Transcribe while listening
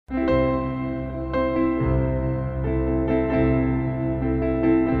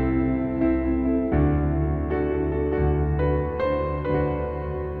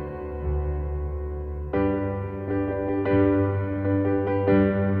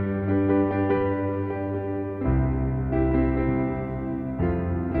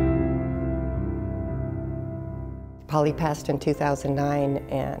Polly passed in 2009,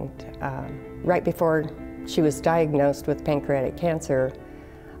 and right before she was diagnosed with pancreatic cancer,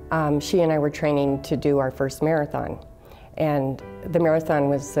 she and I were training to do our first marathon. And the marathon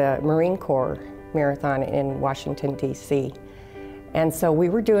was the Marine Corps marathon in Washington, D.C. And so we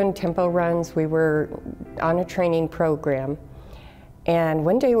were doing tempo runs, we were on a training program. And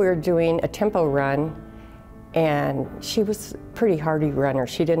one day we were doing a tempo run, and she was a pretty hardy runner.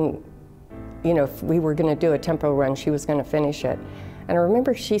 She didn't, you know, if we were gonna do a tempo run, she was gonna finish it. And I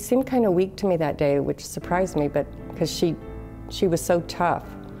remember she seemed kind of weak to me that day, which surprised me, but because she was so tough.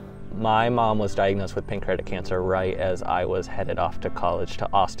 My mom was diagnosed with pancreatic cancer right as I was headed off to college to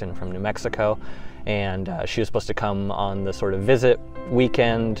Austin from New Mexico. And she was supposed to come on the sort of visit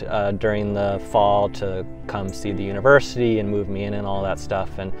weekend during the fall to come see the university and move me in and all that stuff.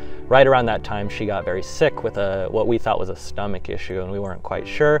 And right around that time, she got very sick with what we thought was a stomach issue, and we weren't quite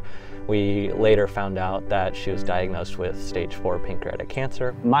sure. We later found out that she was diagnosed with stage 4 pancreatic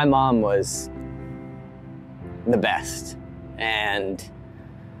cancer. My mom was the best, and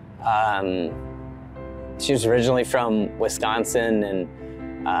she was originally from Wisconsin and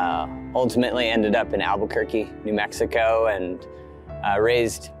ultimately ended up in Albuquerque, New Mexico, and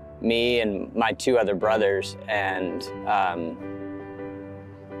raised me and my 2 other brothers, and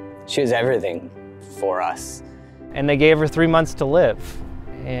she was everything for us. And they gave her 3 months to live.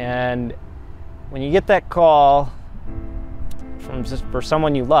 And when you get that call from just for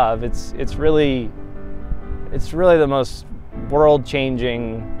someone you love, it's really the most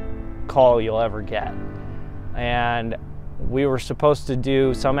world-changing call you'll ever get. And we were supposed to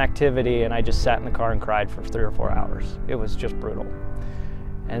do some activity, and I just sat in the car and cried for 3 or 4 hours. It was just brutal.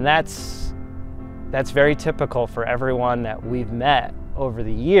 And that's very typical for everyone that we've met over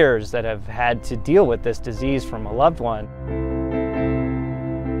the years that have had to deal with this disease from a loved one.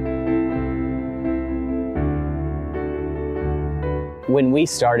 When we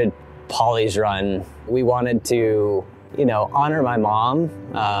started Polly's Run, we wanted to, you know, honor my mom,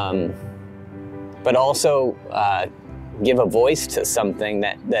 but also give a voice to something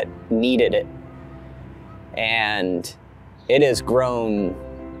that needed it. And it has grown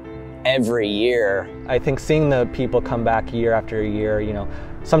every year. I think seeing the people come back year after year, you know,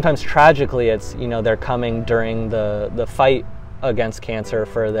 sometimes tragically it's, you know, they're coming during the fight against cancer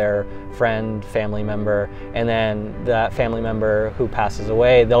for their friend, family member, and then that family member who passes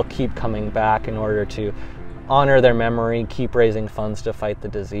away, they'll keep coming back in order to honor their memory, keep raising funds to fight the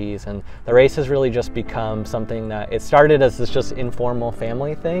disease. And the race has really just become something that, it started as this just informal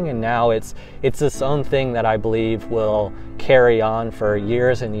family thing, and now it's its own thing that I believe will carry on for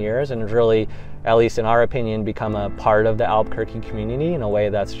years and years, and really, at least in our opinion, become a part of the Albuquerque community in a way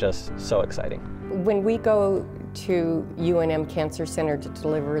that's just so exciting. When we go to UNM Cancer Center to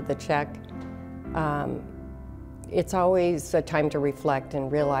deliver the check, it's always a time to reflect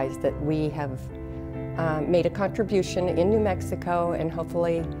and realize that we have made a contribution in New Mexico, and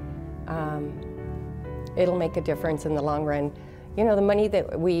hopefully it'll make a difference in the long run. You know, the money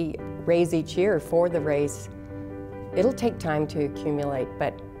that we raise each year for the race, it'll take time to accumulate,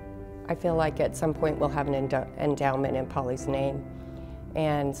 but I feel like at some point we'll have an endowment in Polly's name.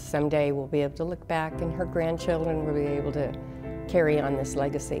 And someday we'll be able to look back, and her grandchildren will be able to carry on this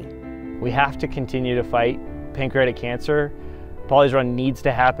legacy. We have to continue to fight pancreatic cancer. Polly's Run needs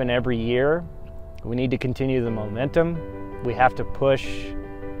to happen every year. We need to continue the momentum. We have to push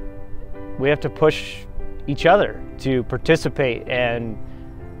each other to participate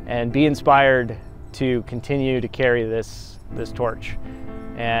and be inspired to continue to carry this torch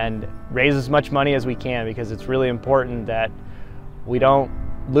and raise as much money as we can, because it's really important that we don't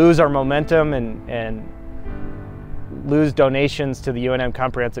lose our momentum and lose donations to the UNM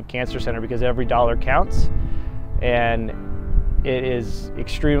Comprehensive Cancer Center, because every dollar counts. And it is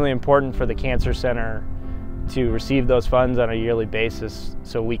extremely important for the Cancer Center to receive those funds on a yearly basis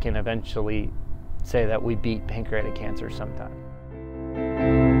so we can eventually say that we beat pancreatic cancer sometime.